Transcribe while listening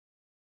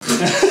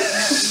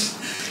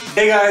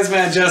Hey guys,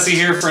 Matt Jesse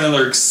here for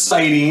another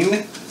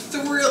exciting,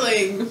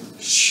 thrilling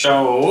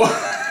show.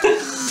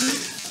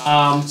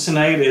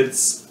 Tonight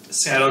it's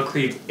Saddle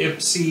Creek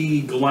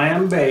Ipsy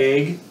Glam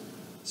Bag,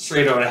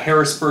 straight out of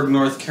Harrisburg,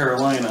 North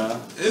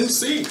Carolina.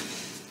 MC.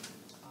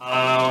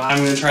 I'm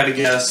going to try to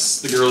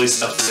guess the girly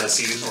stuff that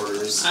Jesse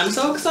orders. I'm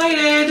so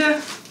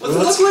excited. What's it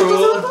look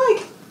cool.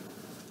 like?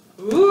 What's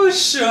it look like? Ooh,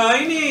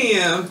 shiny.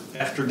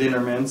 After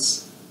dinner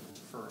mints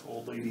for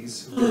old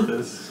ladies who get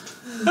this.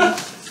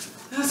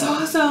 That's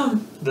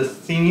awesome. The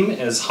theme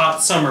is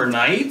hot summer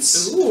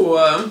nights. Ooh,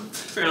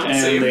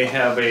 and they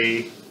have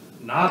a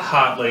not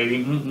hot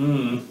lady,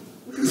 an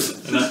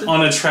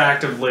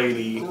unattractive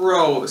lady.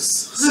 Gross.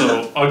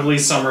 So ugly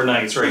summer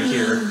nights right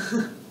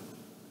here.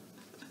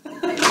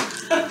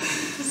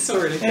 So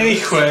ridiculous.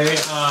 Anyway,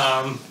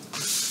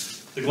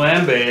 the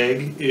glam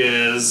bag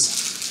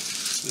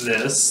is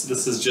this.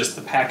 This is just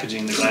the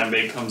packaging the glam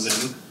bag comes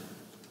in.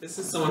 This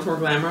is so much more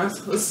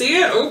glamorous. Let's see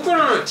it. Open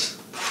it.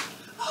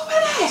 Open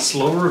it.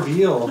 Slow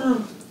reveal.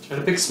 Try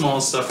to pick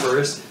small stuff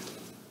first.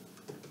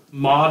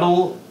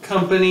 Model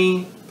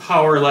Company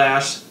Power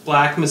Lash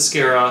Black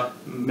Mascara.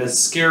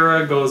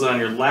 Mascara goes on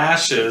your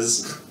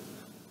lashes.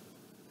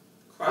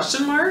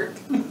 Question mark?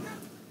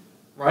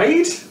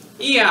 Right?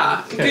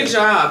 Yeah. Okay. Good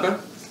job.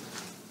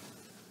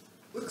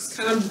 Looks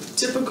kind of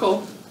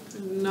typical.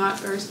 Not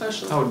very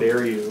special. How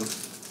dare you?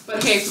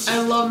 But hey,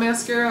 I love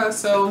mascara,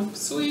 so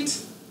sweet.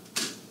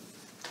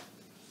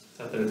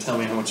 Thought they would tell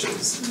me how much it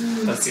is.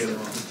 That's the other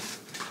one.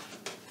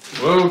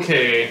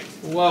 Okay.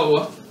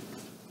 Whoa.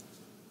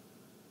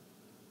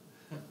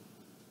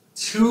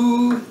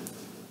 2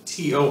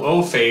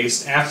 TOO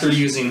faced after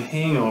using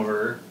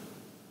Hangover.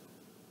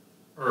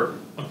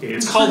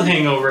 It's called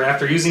Hangover.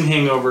 After using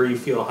Hangover, you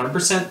feel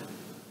 100%.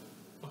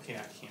 Okay,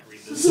 I can't read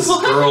this. This is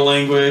girl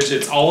language.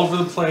 It's all over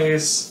the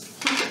place.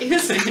 What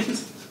is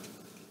it?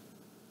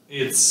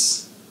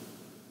 It's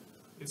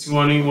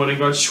wanting to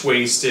go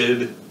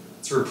wasted.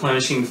 It's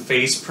replenishing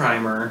face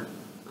primer.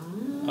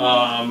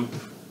 Oh.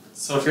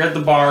 So if you're at the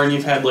bar and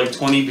you've had like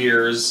 20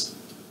 beers,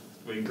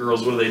 wait,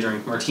 girls, what do they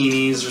drink?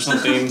 Martinis or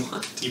something?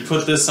 You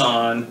put this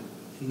on,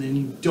 and then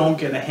you don't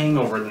get a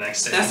hangover the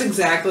next day. That's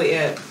exactly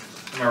it.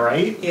 Am I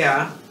right?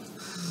 Yeah.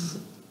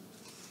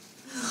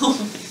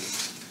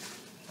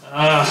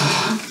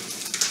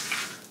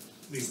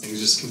 These things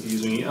just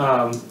confuse me.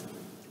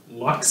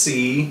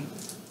 Luxie.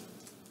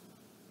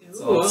 That's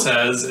all it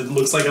says. It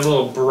looks like a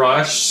little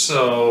brush,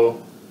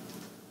 so...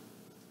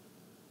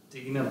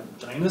 Digging up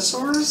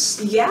dinosaurs?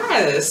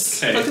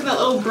 Yes. Okay. Look at that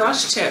little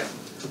brush tip.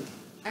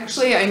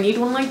 Actually, I need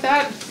one like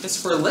that. It's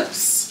for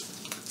lips.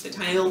 The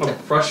tiny little A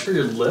tip. brush for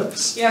your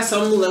lips? Yeah,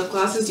 some lip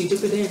glosses, you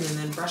dip it in and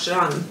then brush it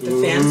on.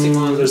 The fancy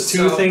one. There's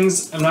two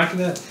things. I'm not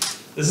gonna...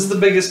 This is the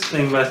biggest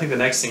thing, but I think the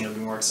next thing I'll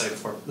be more excited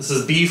for. This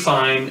is Be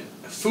Fine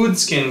Food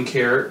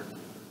Skincare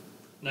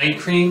Night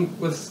Cream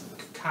with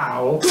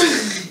Cacao,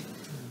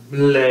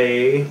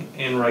 Blay,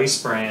 and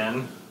Rice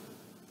Bran.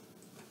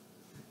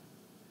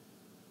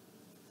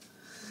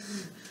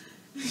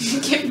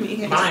 Give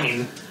me it.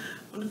 Mine.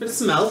 What if it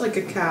smells like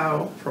a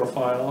cow?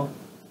 Profile.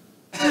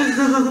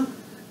 That's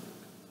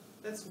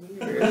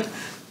weird.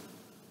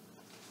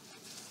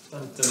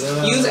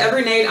 Use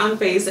every night on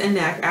face and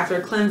neck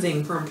after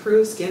cleansing for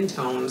improved skin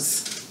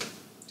tones.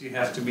 Do you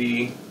have to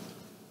be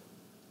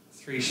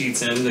 3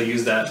 sheets in to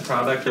use that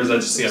product, or is that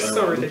just the other one?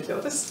 So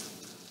ridiculous.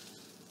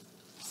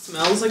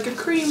 Smells like a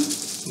cream.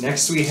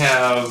 Next we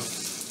have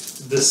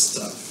this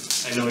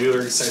stuff. I know you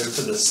were excited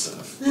for this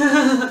stuff.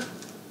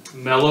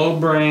 Mellow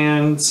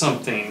brand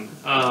something.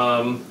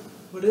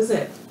 What is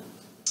it?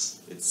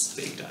 It's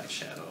baked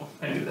eyeshadow.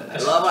 I knew that. I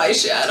love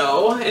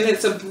eyeshadow. And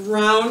it's a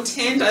brown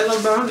tint. I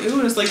love brown. Ooh,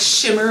 and it's like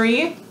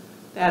shimmery.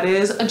 That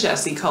is a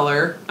Jessie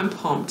color. I'm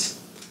pumped.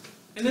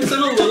 And it's in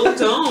a little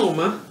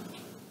dome.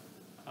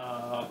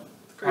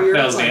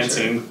 Crocodile's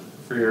dancing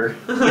for your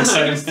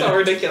excitement. So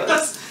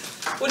ridiculous.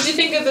 What did you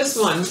think of this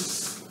one?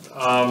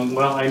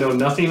 Well, I know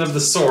nothing of the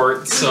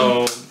sort,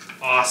 so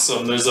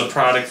awesome. There's a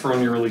product for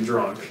when you're really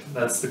drunk.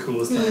 That's the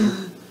coolest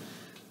thing.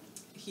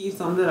 He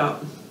thumbed it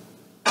up.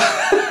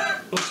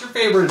 What's your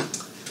favorite?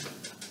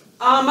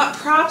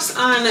 Props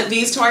on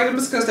these 2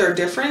 items because they're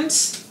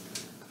different.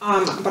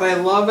 But I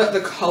love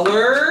the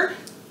color.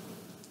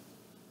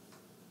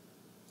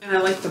 And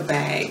I like the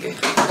bag.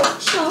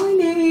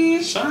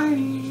 Shiny.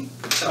 Shiny.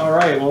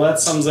 Alright, well that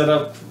sums it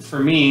up for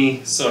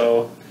me.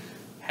 So,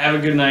 have a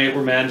good night.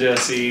 We're Mad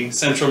Jesse,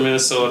 Central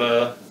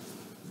Minnesota.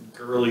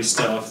 Girly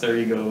stuff. There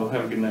you go.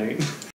 Have a good night.